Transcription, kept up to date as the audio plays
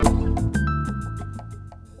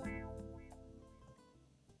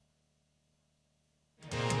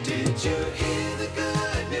Did you hear the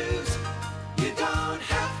good news? You don't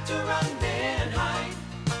have to run and hide.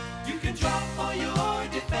 You can drop all your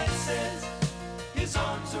defenses. His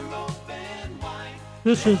arms are open wide.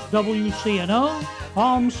 This is WCNO,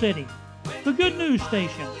 Palm City, the Good News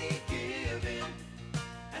Station.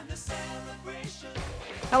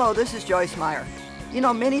 Hello, this is Joyce Meyer. You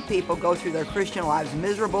know, many people go through their Christian lives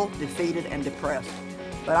miserable, defeated, and depressed.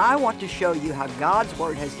 But I want to show you how God's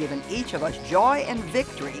Word has given each of us joy and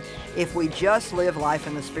victory if we just live life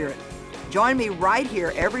in the Spirit. Join me right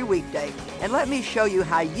here every weekday and let me show you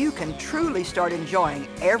how you can truly start enjoying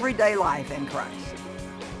everyday life in Christ.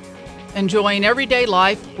 Enjoying Everyday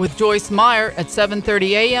Life with Joyce Meyer at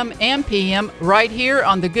 7:30 a.m. and p.m. right here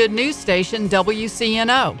on the Good News Station,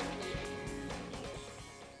 WCNO.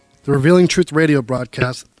 The Revealing Truth radio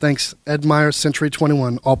broadcast thanks Ed Meyer, Century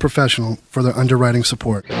 21, All Professional, for their underwriting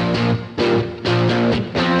support.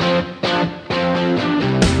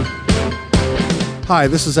 Hi,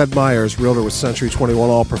 this is Ed Myers, Realtor with Century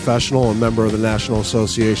 21 All Professional and member of the National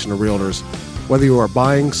Association of Realtors. Whether you are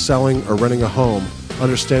buying, selling, or renting a home,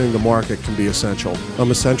 understanding the market can be essential.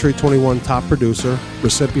 I'm a Century 21 top producer,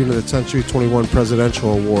 recipient of the Century 21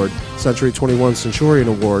 Presidential Award, Century 21 Centurion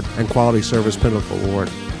Award, and Quality Service Pinnacle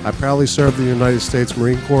Award. I proudly served the United States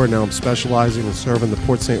Marine Corps, and now I'm specializing in serving the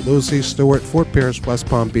Port St. Lucie, Stewart, Fort Pierce, West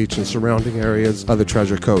Palm Beach, and surrounding areas of the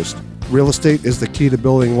Treasure Coast. Real estate is the key to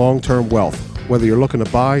building long-term wealth, whether you're looking to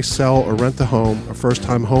buy, sell, or rent a home, a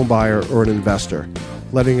first-time home buyer, or an investor.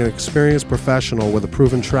 Letting an experienced professional with a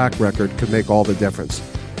proven track record could make all the difference.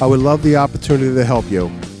 I would love the opportunity to help you.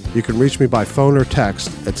 You can reach me by phone or text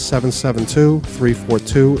at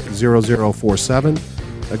 772-342-0047.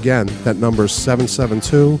 Again, that number is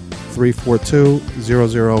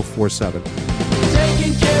 772-342-0047.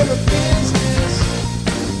 Taking care of business.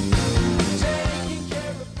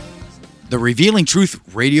 The Revealing Truth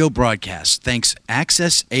radio broadcast thanks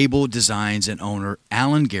Access Able Designs and owner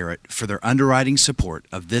Alan Garrett for their underwriting support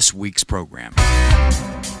of this week's program.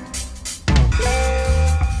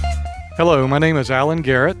 Hello, my name is Alan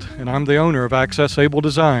Garrett, and I'm the owner of Access Able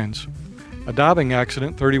Designs. A diving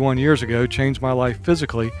accident 31 years ago changed my life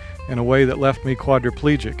physically in a way that left me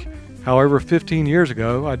quadriplegic. However, 15 years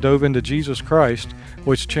ago, I dove into Jesus Christ,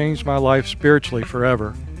 which changed my life spiritually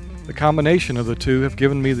forever. The combination of the two have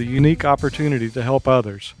given me the unique opportunity to help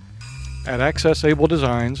others. At Access Able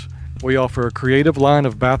Designs, we offer a creative line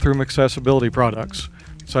of bathroom accessibility products,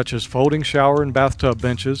 such as folding shower and bathtub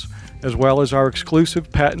benches, as well as our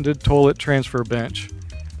exclusive patented toilet transfer bench.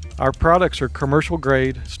 Our products are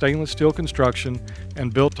commercial-grade, stainless steel construction,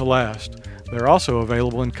 and built to last. They're also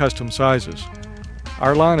available in custom sizes.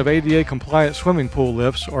 Our line of ADA-compliant swimming pool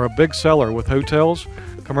lifts are a big seller with hotels,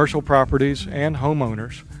 commercial properties, and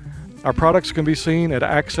homeowners. Our products can be seen at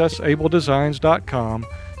accessabledesigns.com,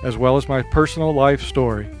 as well as my personal life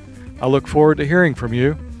story. I look forward to hearing from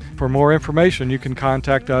you. For more information, you can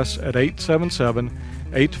contact us at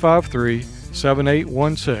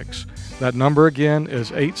 877-853-7816. That number again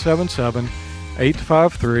is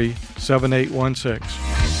 877-853-7816.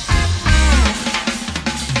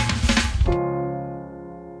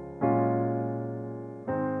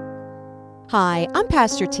 Hi, I'm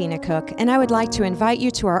Pastor Tina Cook, and I would like to invite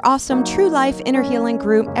you to our awesome True Life Inner Healing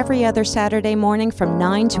group every other Saturday morning from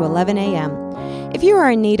 9 to 11 a.m. If you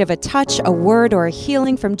are in need of a touch, a word, or a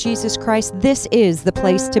healing from Jesus Christ, this is the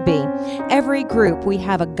place to be. Every group, we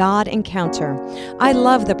have a God encounter. I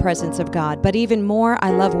love the presence of God, but even more,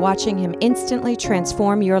 I love watching Him instantly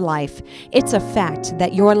transform your life. It's a fact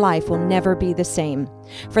that your life will never be the same.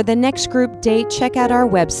 For the next group date, check out our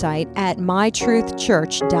website at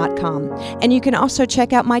mytruthchurch.com. And you can also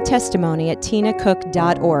check out my testimony at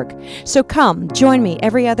tinacook.org. So come, join me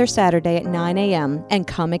every other Saturday at 9 a.m. and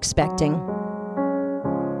come expecting.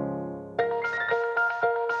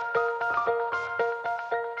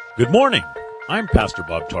 Good morning. I'm Pastor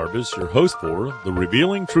Bob Tarbus, your host for the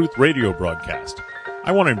Revealing Truth radio broadcast.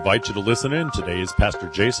 I want to invite you to listen in today as Pastor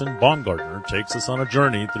Jason Baumgartner takes us on a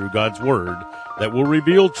journey through God's Word that will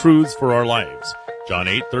reveal truths for our lives. John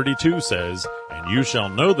 8:32 says, "And you shall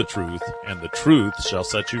know the truth, and the truth shall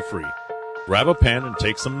set you free." Grab a pen and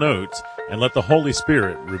take some notes, and let the Holy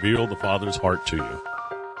Spirit reveal the Father's heart to you.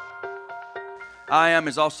 I am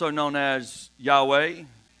is also known as Yahweh.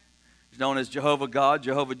 He's known as Jehovah God,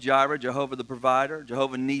 Jehovah Jireh, Jehovah the Provider,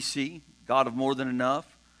 Jehovah Nisi, God of more than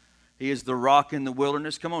enough. He is the rock in the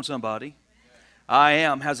wilderness. Come on, somebody. I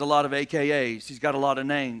am has a lot of AKAs. He's got a lot of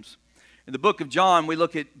names. In the book of John, we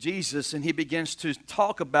look at Jesus, and he begins to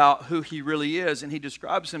talk about who he really is, and he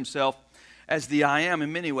describes himself as the I am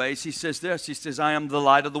in many ways. He says this, he says, I am the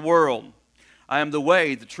light of the world. I am the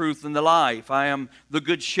way, the truth, and the life. I am the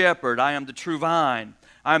good shepherd. I am the true vine.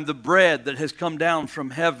 I am the bread that has come down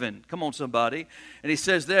from heaven. Come on, somebody. And he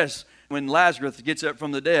says this, when Lazarus gets up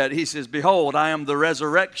from the dead, he says, behold, I am the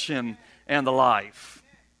resurrection and the life.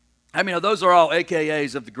 I mean, those are all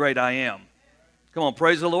AKAs of the great I am. Come on,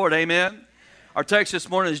 praise the Lord, amen. Our text this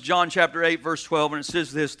morning is John chapter 8, verse 12, and it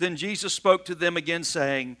says this, then Jesus spoke to them again,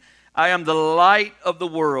 saying, I am the light of the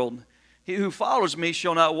world. He who follows me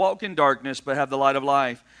shall not walk in darkness, but have the light of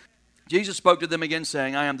life. Jesus spoke to them again,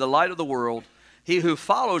 saying, I am the light of the world. He who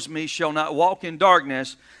follows me shall not walk in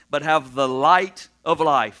darkness, but have the light of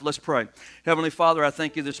life. Let's pray. Heavenly Father, I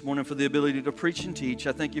thank you this morning for the ability to preach and teach.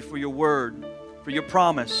 I thank you for your word, for your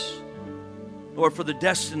promise. Lord, for the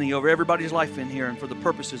destiny over everybody's life in here and for the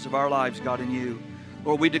purposes of our lives, God, in you.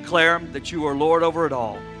 Lord, we declare that you are Lord over it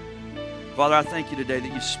all. Father, I thank you today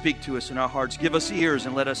that you speak to us in our hearts. Give us ears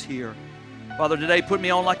and let us hear. Father, today put me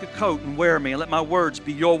on like a coat and wear me, and let my words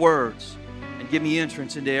be your words, and give me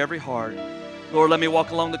entrance into every heart. Lord, let me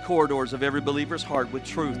walk along the corridors of every believer's heart with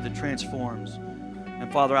truth that transforms.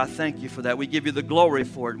 And Father, I thank you for that. We give you the glory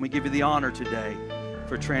for it, and we give you the honor today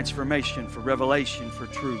for transformation, for revelation, for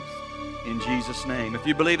truth. In Jesus' name. If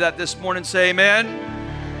you believe that this morning, say amen.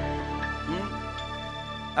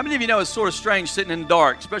 How many of you know it's sort of strange sitting in the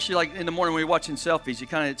dark, especially like in the morning when you're watching selfies?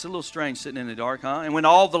 It's a little strange sitting in the dark, huh? And when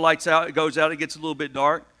all the lights out, it goes out, it gets a little bit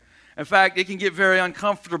dark. In fact, it can get very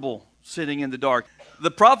uncomfortable sitting in the dark. The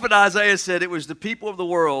prophet Isaiah said it was the people of the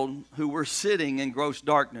world who were sitting in gross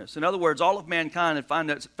darkness. In other words, all of mankind had found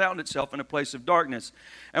itself in a place of darkness.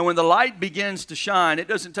 And when the light begins to shine, it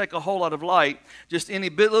doesn't take a whole lot of light. Just any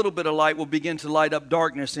little bit of light will begin to light up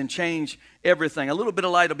darkness and change everything. A little bit of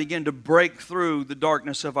light will begin to break through the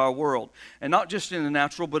darkness of our world. And not just in the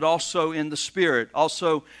natural, but also in the spirit,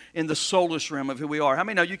 also in the soulish realm of who we are. How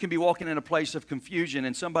many know you can be walking in a place of confusion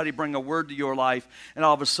and somebody bring a word to your life and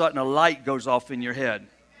all of a sudden a light goes off in your head?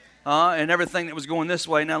 And everything that was going this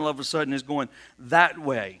way now all of a sudden is going that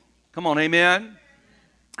way. Come on, amen?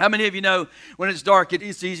 How many of you know when it's dark,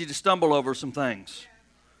 it's easy to stumble over some things?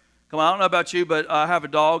 Come on, I don't know about you, but I have a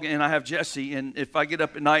dog and I have Jesse, and if I get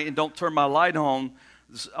up at night and don't turn my light on,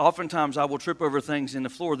 oftentimes I will trip over things in the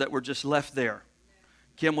floor that were just left there.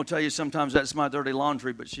 Kim will tell you sometimes that's my dirty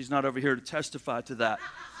laundry, but she's not over here to testify to that.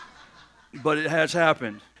 But it has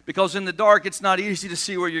happened. Because in the dark, it's not easy to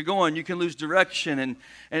see where you're going. You can lose direction.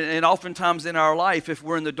 And oftentimes in our life, if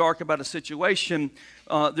we're in the dark about a situation,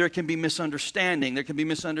 there can be misunderstanding. There can be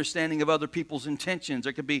misunderstanding of other people's intentions.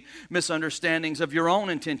 There could be misunderstandings of your own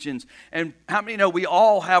intentions. And how many know we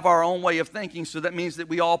all have our own way of thinking, so that means that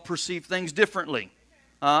we all perceive things differently.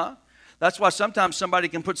 That's why sometimes somebody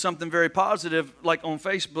can put something very positive, like on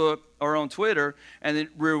Facebook or on Twitter, and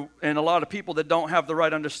a lot of people that don't have the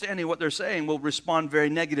right understanding of what they're saying will respond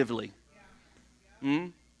very negatively.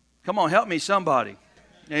 Come on, help me, somebody.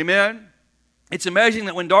 Amen? It's amazing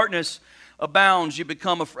that when darkness abounds, you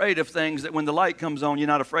become afraid of things that when the light comes on, you're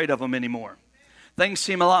not afraid of them anymore. Things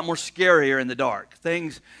seem a lot more scarier in the dark.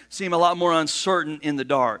 Things seem a lot more uncertain in the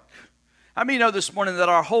dark. How many know this morning that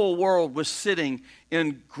our whole world was sitting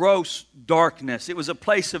in gross darkness? It was a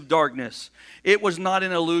place of darkness. It was not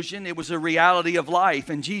an illusion. It was a reality of life.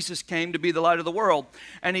 And Jesus came to be the light of the world.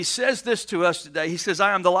 And he says this to us today. He says,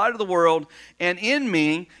 I am the light of the world, and in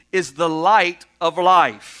me is the light of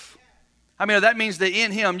life. I mean, that means that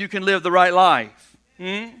in him you can live the right life.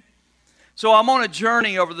 So I'm on a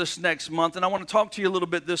journey over this next month, and I want to talk to you a little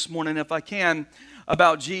bit this morning, if I can,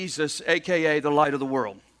 about Jesus, a.k.a. the light of the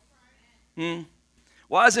world.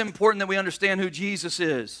 Why is it important that we understand who Jesus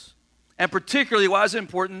is? And particularly, why is it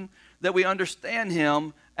important that we understand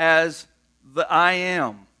him as the I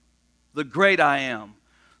am, the great I am,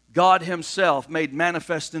 God himself made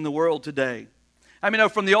manifest in the world today? I mean,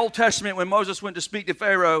 from the Old Testament, when Moses went to speak to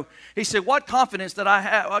Pharaoh, he said, what confidence can I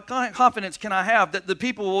have that the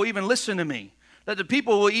people will even listen to me, that the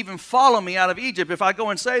people will even follow me out of Egypt if I go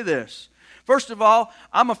and say this? First of all,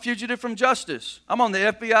 I'm a fugitive from justice. I'm on the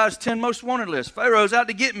FBI's 10 most wanted list. Pharaoh's out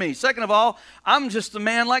to get me. Second of all, I'm just a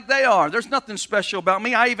man like they are. There's nothing special about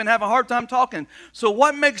me. I even have a hard time talking. So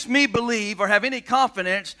what makes me believe or have any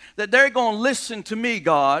confidence that they're going to listen to me,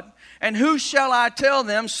 God? And who shall I tell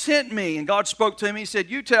them sent me? And God spoke to me. He said,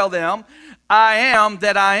 you tell them, I am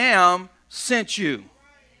that I am sent you.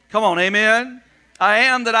 Come on, amen? I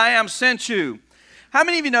am that I am sent you. How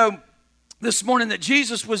many of you know this morning that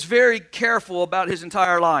Jesus was very careful about his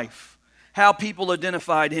entire life, how people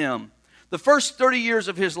identified him? The first 30 years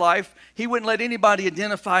of his life, he wouldn't let anybody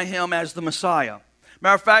identify him as the Messiah.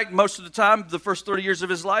 Matter of fact, most of the time, the first 30 years of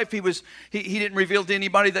his life, he didn't reveal to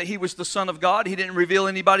anybody that he was the Son of God. He didn't reveal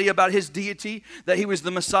anybody about his deity, that he was the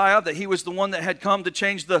Messiah, that he was the one that had come to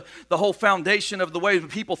change the whole foundation of the way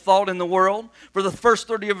people thought in the world. For the first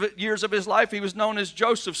 30 years of his life, he was known as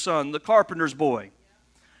Joseph's son, the carpenter's boy.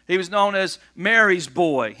 He was known as Mary's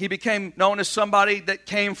boy. He became known as somebody that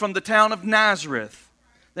came from the town of Nazareth.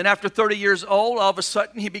 Then after 30 years old, all of a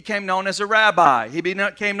sudden, he became known as a rabbi. He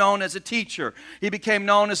became known as a teacher. He became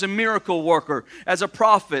known as a miracle worker, as a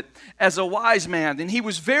prophet, as a wise man. And he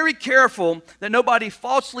was very careful that nobody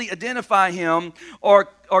falsely identify him or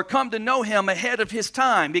come to know him ahead of his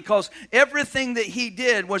time, because everything that he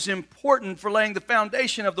did was important for laying the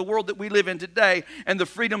foundation of the world that we live in today and the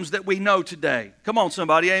freedoms that we know today. Come on,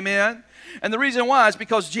 somebody, amen? And the reason why is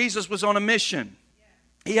because Jesus was on a mission.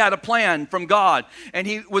 He had a plan from God, and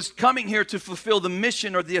he was coming here to fulfill the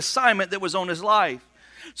mission or the assignment that was on his life.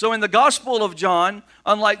 So in the Gospel of John,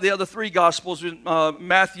 unlike the other three Gospels,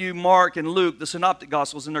 Matthew, Mark, and Luke, the Synoptic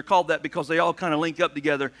Gospels, and they're called that because they all kind of link up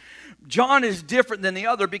together, John is different than the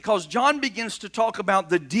other because John begins to talk about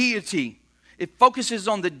the deity. It focuses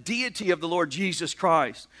on the deity of the Lord Jesus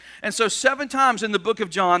Christ. And so 7 times in the book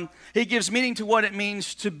of John, he gives meaning to what it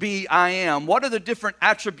means to be I am. What are the different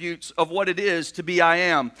attributes of what it is to be I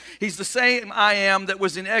am? He's the same I am that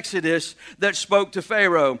was in Exodus that spoke to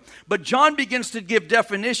Pharaoh. But John begins to give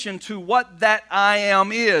definition to what that I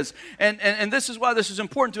am is. And this is why this is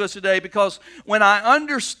important to us today, because when I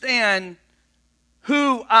understand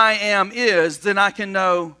who I am is, then I can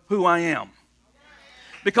know who I am.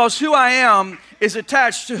 Because who I am is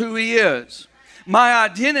attached to who he is. My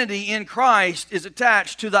identity in Christ is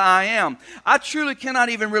attached to the I am. I truly cannot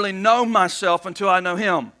even really know myself until I know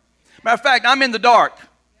him. Matter of fact, I'm in the dark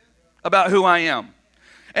about who I am.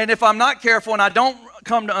 And if I'm not careful and I don't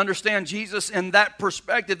come to understand Jesus in that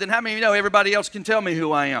perspective, then how many of you know everybody else can tell me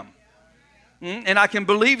who I am? And I can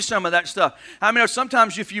believe some of that stuff. How many know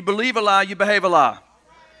sometimes if you believe a lie, you behave a lie?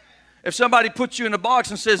 If somebody puts you in a box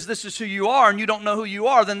and says this is who you are and you don't know who you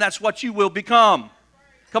are, then that's what you will become.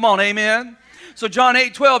 Come on, amen? So John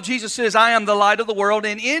 8:12, Jesus says, I am the light of the world,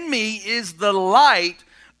 and in me is the light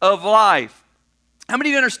of life. How many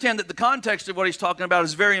of you understand that the context of what he's talking about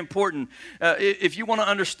is very important? If you want to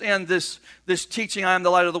understand this teaching, I am the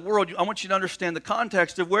light of the world, I want you to understand the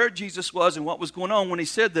context of where Jesus was and what was going on when he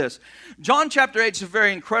said this. John chapter 8 is a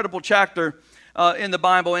very incredible chapter in the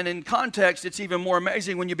Bible, and in context it's even more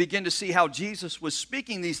amazing when you begin to see how Jesus was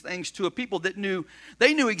speaking these things to a people that knew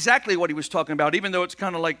exactly what he was talking about, even though it's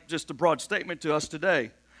kind of like just a broad statement to us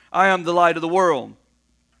today. I am the light of the world.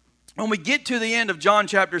 When we get to the end of John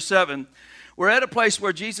chapter 7, we're at a place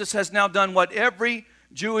where Jesus has now done what every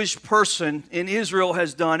Jewish person in Israel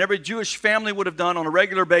has done, every Jewish family would have done on a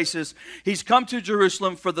regular basis. He's come to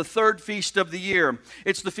Jerusalem for the 3rd feast of the year.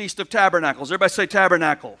 It's the Feast of Tabernacles. Everybody say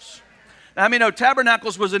Tabernacles. Now, I mean,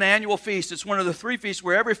 Tabernacles was an annual feast. It's one of the 3 feasts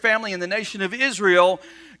where every family in the nation of Israel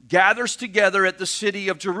gathers together at the city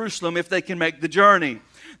of Jerusalem if they can make the journey.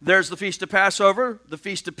 There's the Feast of Passover, the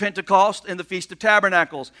Feast of Pentecost, and the Feast of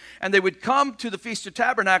Tabernacles. And they would come to the Feast of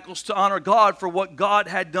Tabernacles to honor God for what God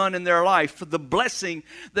had done in their life, for the blessing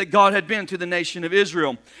that God had been to the nation of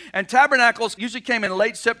Israel. And Tabernacles usually came in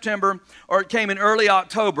late September or it came in early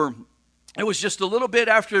October. It was just a little bit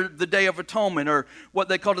after the Day of Atonement, or what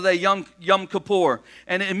they call today Yom Kippur.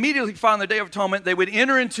 And immediately following the Day of Atonement, they would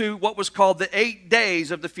enter into what was called the 8 days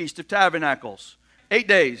of the Feast of Tabernacles. 8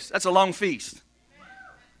 days. That's a long feast.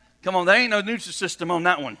 Come on, there ain't no Nutrisystem on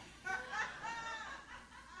that one.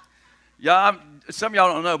 Yeah, some of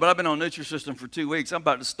y'all don't know, but I've been on Nutrisystem for 2 weeks. I'm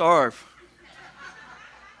about to starve.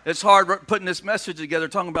 It's hard putting this message together,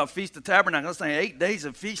 talking about Feast of Tabernacles. I'm saying 8 days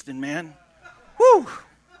of feasting, man. Whew.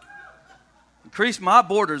 Increase my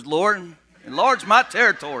borders, Lord. Enlarge my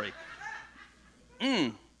territory.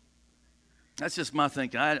 That's just my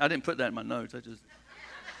thinking. I didn't put that in my notes.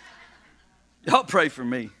 Y'all pray for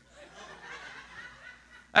me.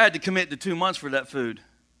 I had to commit to 2 months for that food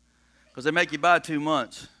because they make you buy 2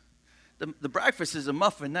 months. The breakfast is a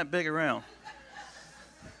muffin that big around.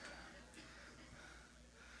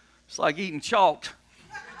 It's like eating chalk.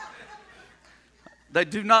 They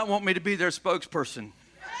do not want me to be their spokesperson.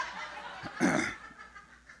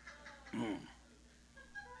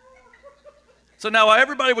 So now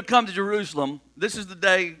everybody would come to Jerusalem. This is the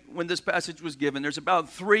day when this passage was given. There's about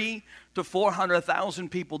 300,000 to 400,000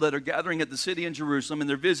 people that are gathering at the city in Jerusalem, and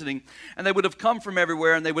they're visiting. And they would have come from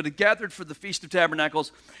everywhere, and they would have gathered for the Feast of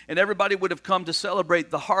Tabernacles, and everybody would have come to celebrate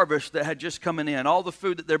the harvest that had just come in. All the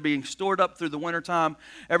food that they're being stored up through the wintertime,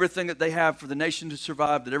 everything that they have for the nation to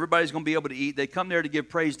survive, that everybody's going to be able to eat. They come there to give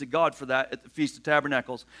praise to God for that at the Feast of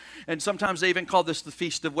Tabernacles. And sometimes they even call this the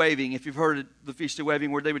Feast of Waving. If you've heard of the Feast of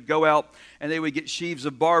Waving, where they would go out and they would get sheaves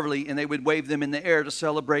of barley, and they would wave them in the air to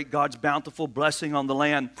celebrate God's bountiful blessing on the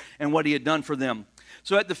land and what he had done for them.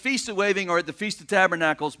 So at the Feast of Waving, or at the Feast of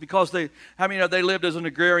Tabernacles, because they lived as an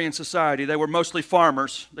agrarian society. They were mostly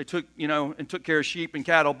farmers. They took care of sheep and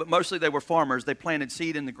cattle, but mostly they were farmers. They planted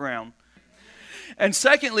seed in the ground. And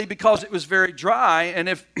secondly, because it was very dry, and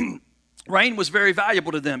if rain was very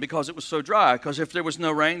valuable to them because it was so dry. Because if there was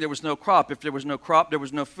no rain, there was no crop. If there was no crop, there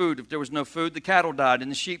was no food. If there was no food, the cattle died and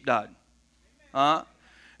the sheep died.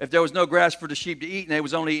 If there was no grass for the sheep to eat and they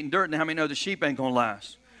was only eating dirt, then how many know the sheep ain't going to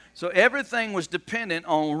last? So everything was dependent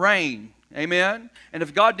on rain. Amen? And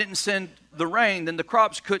if God didn't send the rain, then the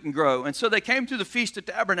crops couldn't grow. And so they came to the Feast of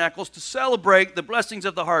Tabernacles to celebrate the blessings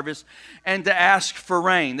of the harvest and to ask for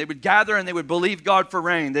rain. They would gather and they would believe God for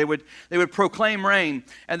rain. They would proclaim rain,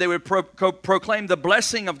 and they would proclaim the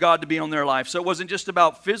blessing of God to be on their life. So it wasn't just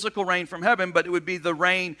about physical rain from heaven, but it would be the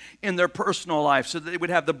rain in their personal life, so that they would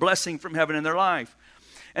have the blessing from heaven in their life.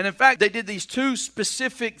 And in fact, they did these two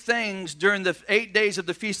specific things during the 8 days of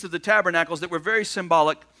the Feast of the Tabernacles that were very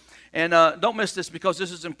symbolic. And don't miss this, because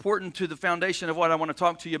this is important to the foundation of what I want to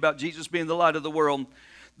talk to you about, Jesus being the light of the world.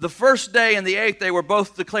 The first day and the 8th day were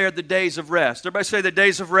both declared the days of rest. Everybody say the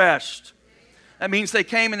days of rest. That means they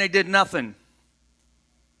came and they did nothing.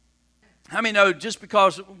 How many know just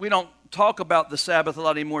because we don't talk about the Sabbath a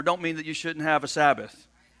lot anymore, don't mean that you shouldn't have a Sabbath?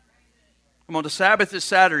 Come on, the Sabbath is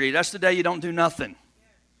Saturday. That's the day you don't do nothing.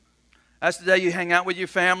 That's the day you hang out with your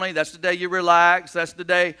family. That's the day you relax. That's the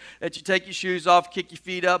day that you take your shoes off, kick your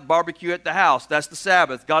feet up, barbecue at the house. That's the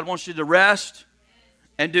Sabbath. God wants you to rest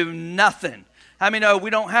and do nothing. How many know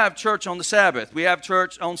we don't have church on the Sabbath? We have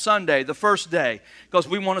church on Sunday, the first day, because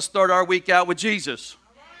we want to start our week out with Jesus.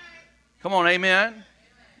 Come on, amen?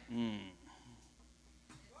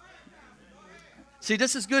 See,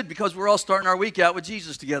 this is good because we're all starting our week out with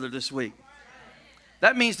Jesus together this week.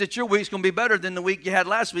 That means that your week's going to be better than the week you had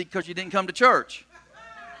last week because you didn't come to church.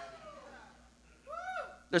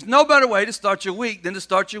 There's no better way to start your week than to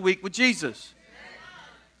start your week with Jesus.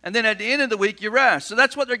 And then at the end of the week, you rest. So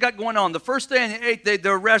that's what they got going on. The first day and the 8th day,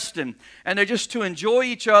 they're resting. And they're just to enjoy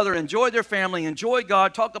each other, enjoy their family, enjoy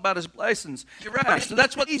God, talk about His blessings. You rest. So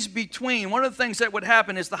that's what He's between. One of the things that would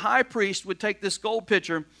happen is the high priest would take this gold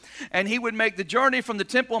pitcher, and he would make the journey from the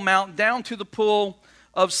Temple Mount down to the pool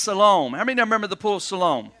of Siloam. How many remember the pool of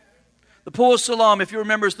Siloam? The pool of Siloam, if you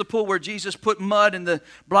remember, is the pool where Jesus put mud in the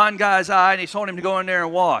blind guy's eye, and He told him to go in there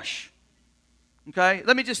and wash. Okay?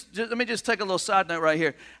 Let me just take a little side note right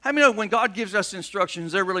here. How many know when God gives us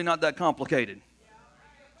instructions, they're really not that complicated?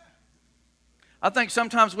 I think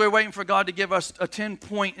sometimes we're waiting for God to give us a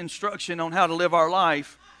 10-point instruction on how to live our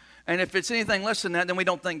life. And if it's anything less than that, then we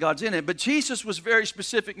don't think God's in it. But Jesus was very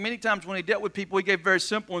specific. Many times when He dealt with people, He gave very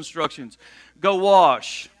simple instructions. Go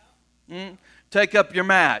wash. Take up your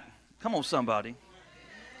mat. Come on, somebody.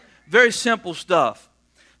 Very simple stuff.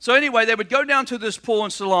 So anyway, they would go down to this pool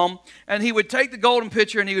in Siloam, and he would take the golden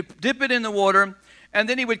pitcher, and he would dip it in the water, and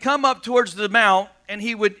then he would come up towards the mount, and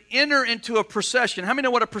he would enter into a procession. How many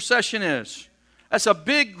know what a procession is? That's a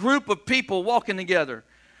big group of people walking together.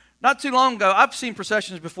 Not too long ago, I've seen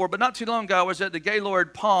processions before, but not too long ago, I was at the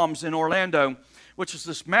Gaylord Palms in Orlando, which is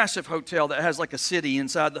this massive hotel that has like a city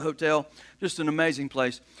inside the hotel. Just an amazing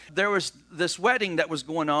place. There was this wedding that was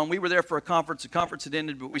going on. We were there for a conference. The conference had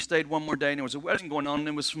ended, but we stayed one more day, and there was a wedding going on, and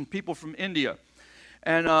it was from people from India.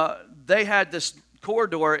 And they had this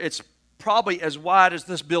corridor. It's probably as wide as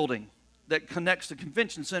this building that connects the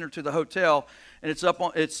convention center to the hotel, and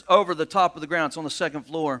it's over the top of the ground. It's on the second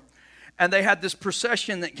floor. And they had this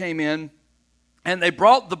procession that came in, and they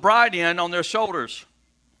brought the bride in on their shoulders.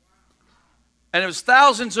 And it was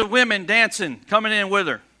thousands of women dancing, coming in with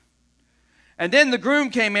her. And then the groom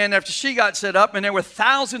came in after she got set up, and there were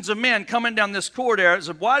thousands of men coming down this corridor. It's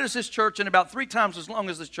as wide as this church and about 3 times as long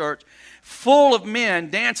as this church, full of men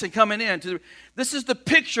dancing, coming in. This is the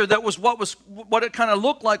picture that was what it kind of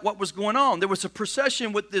looked like what was going on. There was a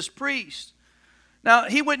procession with this priest. Now,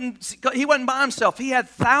 he wasn't by himself. He had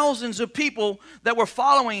thousands of people that were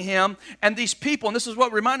following him. And these people, and this is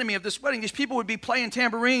what reminded me of this wedding, these people would be playing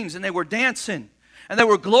tambourines and they were dancing. And they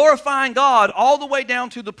were glorifying God all the way down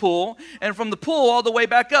to the pool. And from the pool all the way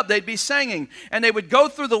back up, they'd be singing. And they would go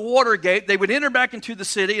through the water gate. They would enter back into the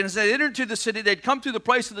city. And as they entered into the city, they'd come to the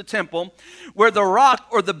place of the temple where the rock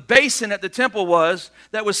or the basin at the temple was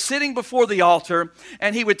that was sitting before the altar.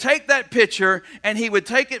 And he would take that pitcher and he would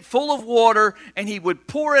take it full of water and he would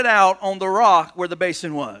pour it out on the rock where the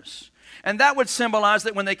basin was. And that would symbolize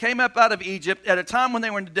that when they came up out of Egypt, at a time when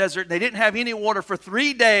they were in the desert, they didn't have any water for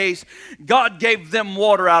 3 days, God gave them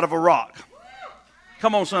water out of a rock.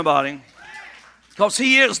 Come on, somebody. Because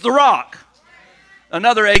he is the rock.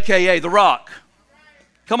 Another AKA, the rock.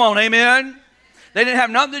 Come on, amen. They didn't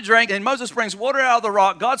have nothing to drink, and Moses brings water out of the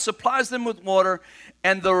rock. God supplies them with water,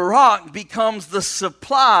 and the rock becomes the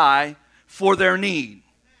supply for their need.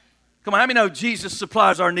 Come on, how many know Jesus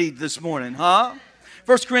supplies our need this morning, huh?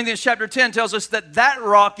 1 Corinthians chapter 10 tells us that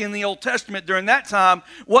rock in the Old Testament during that time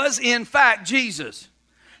was in fact Jesus.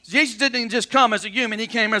 Jesus didn't just come as a human, he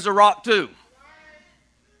came as a rock too.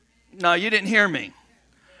 No, you didn't hear me.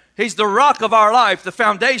 He's the rock of our life, the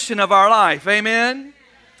foundation of our life. Amen?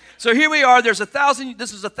 So here we are, this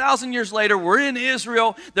is 1,000 years later, we're in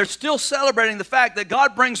Israel, they're still celebrating the fact that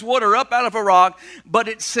God brings water up out of a rock, but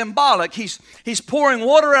it's symbolic. He's pouring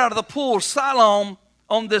water out of the pool, Siloam,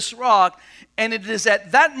 on this rock. And it is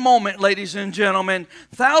at that moment, ladies and gentlemen,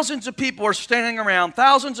 thousands of people are standing around,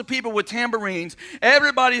 thousands of people with tambourines.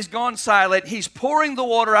 Everybody's gone silent. He's pouring the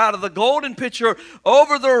water out of the golden pitcher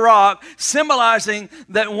over the rock, symbolizing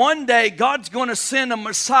that one day God's going to send a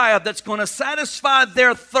Messiah that's going to satisfy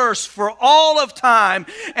their thirst for all of time.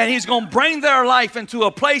 And he's going to bring their life into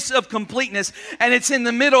a place of completeness. And it's in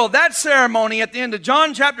the middle of that ceremony at the end of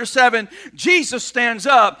John chapter 7, Jesus stands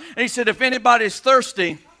up and he said, if anybody's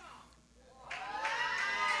thirsty,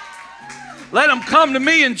 let them come to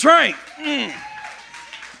me and drink.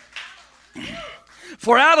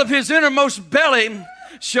 For out of his innermost belly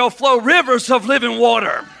shall flow rivers of living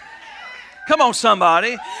water. Come on,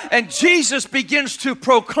 somebody. And Jesus begins to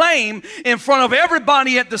proclaim in front of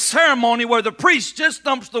everybody at the ceremony where the priest just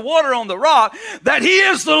dumps the water on the rock that he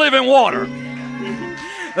is the living water.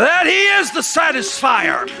 That he is the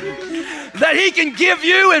satisfier. That he can give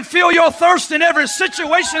you and fill your thirst in every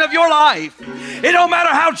situation of your life. It don't matter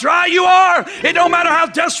how dry you are. It don't matter how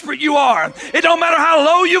desperate you are. It don't matter how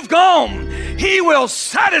low you've gone. He will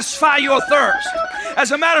satisfy your thirst.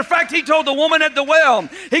 As a matter of fact, he told the woman at the well,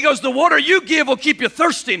 he goes, the water you give will keep you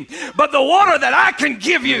thirsty, but the water that I can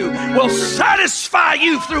give you will satisfy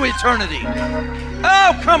you through eternity.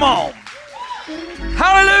 Oh, come on.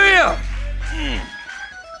 Hallelujah.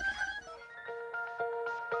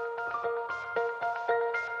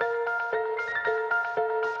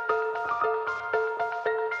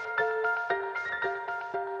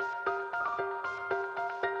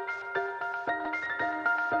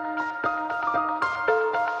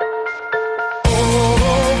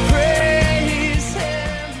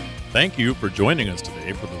 Thank you for joining us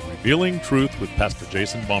today for the Revealing Truth with Pastor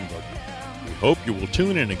Jason Baumgartner. We hope you will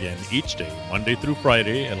tune in again each day, Monday through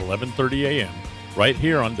Friday at 11:30 a.m., right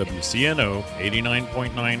here on WCNO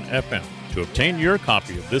 89.9 FM. To obtain your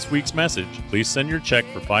copy of this week's message, please send your check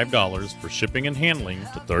for $5 for shipping and handling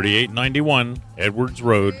to 3891 Edwards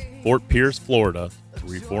Road, Fort Pierce, Florida,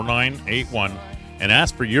 34981, and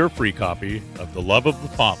ask for your free copy of The Love of the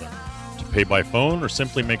Father. To pay by phone or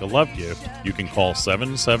simply make a love gift, you can call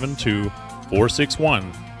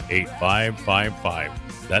 772-461-8555.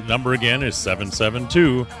 That number again is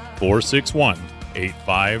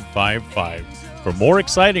 772-461-8555. For more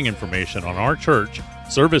exciting information on our church,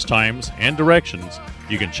 service times, and directions,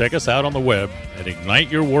 you can check us out on the web at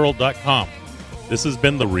igniteyourworld.com. This has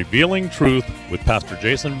been The Revealing Truth with Pastor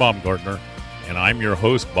Jason Baumgartner, and I'm your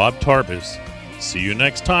host, Bob Tarbis. See you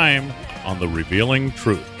next time on The Revealing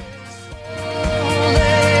Truth.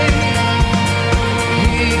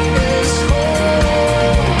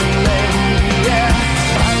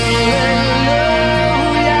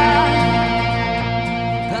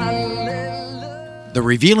 The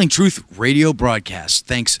Revealing Truth radio broadcast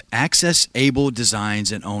thanks Access Able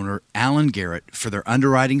Designs and owner Alan Garrett for their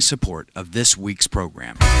underwriting support of this week's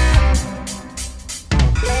program.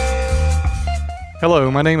 Hello,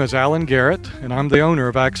 my name is Alan Garrett, and I'm the owner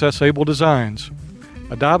of Access Able Designs.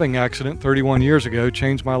 A diving accident 31 years ago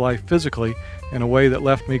changed my life physically in a way that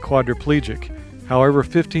left me quadriplegic. However,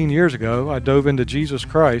 15 years ago, I dove into Jesus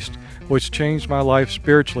Christ, which changed my life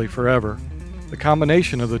spiritually forever. The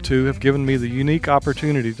combination of the two have given me the unique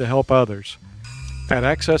opportunity to help others. At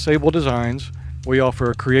Access Able Designs, we offer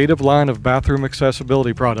a creative line of bathroom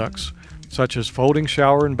accessibility products, such as folding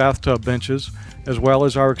shower and bathtub benches, as well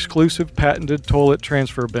as our exclusive patented toilet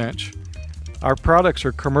transfer bench. Our products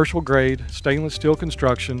are commercial grade, stainless steel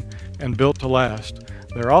construction, and built to last.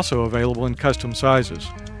 They're also available in custom sizes.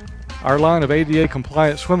 Our line of ADA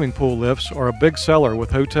compliant swimming pool lifts are a big seller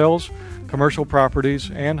with hotels, commercial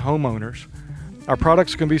properties, and homeowners. Our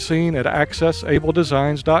products can be seen at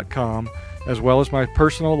accessabledesigns.com, as well as my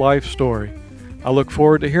personal life story. I look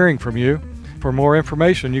forward to hearing from you. For more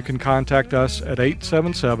information, you can contact us at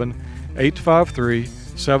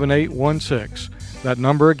 877-853-7816. That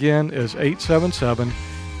number again is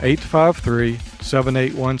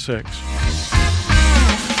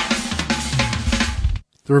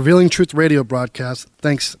 877-853-7816. The Revealing Truth radio broadcast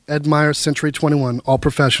thanks Ed Meyer, Century 21, All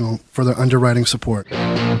Professional, for their underwriting support.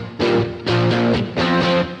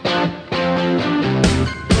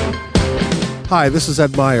 Hi, this is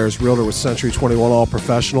Ed Myers, Realtor with Century 21 All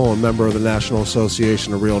Professional and member of the National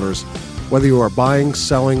Association of Realtors. Whether you are buying,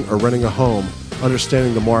 selling, or renting a home,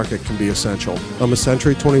 understanding the market can be essential. I'm a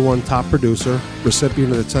Century 21 top producer,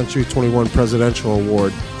 recipient of the Century 21 Presidential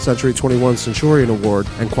Award, Century 21 Centurion Award,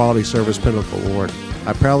 and Quality Service Pinnacle Award.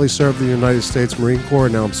 I proudly served the United States Marine Corps,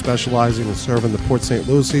 and now I'm specializing in serving the Port St.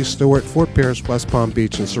 Lucie, Stewart, Fort Pierce, West Palm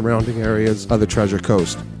Beach, and surrounding areas of the Treasure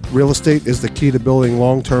Coast. Real estate is the key to building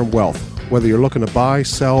long-term wealth. Whether you're looking to buy,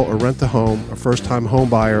 sell, or rent a home, a first-time home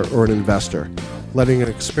buyer, or an investor, letting an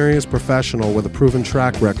experienced professional with a proven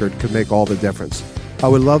track record can make all the difference. I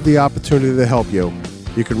would love the opportunity to help you.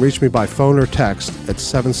 You can reach me by phone or text at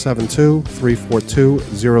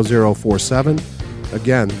 772-342-0047.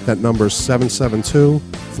 Again, that number is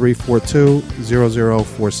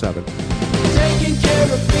 772-342-0047. Taking care of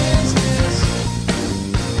business.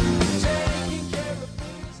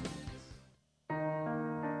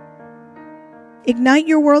 Ignite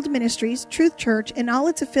Your World Ministries, Truth Church, and all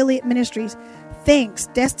its affiliate ministries thanks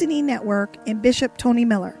Destiny Network and Bishop Tony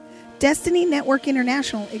Miller. Destiny Network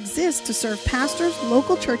International exists to serve pastors,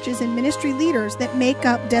 local churches, and ministry leaders that make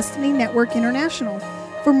up Destiny Network International.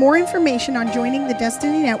 For more information on joining the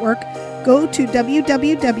Destiny Network, go to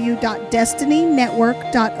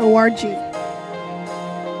www.destinynetwork.org.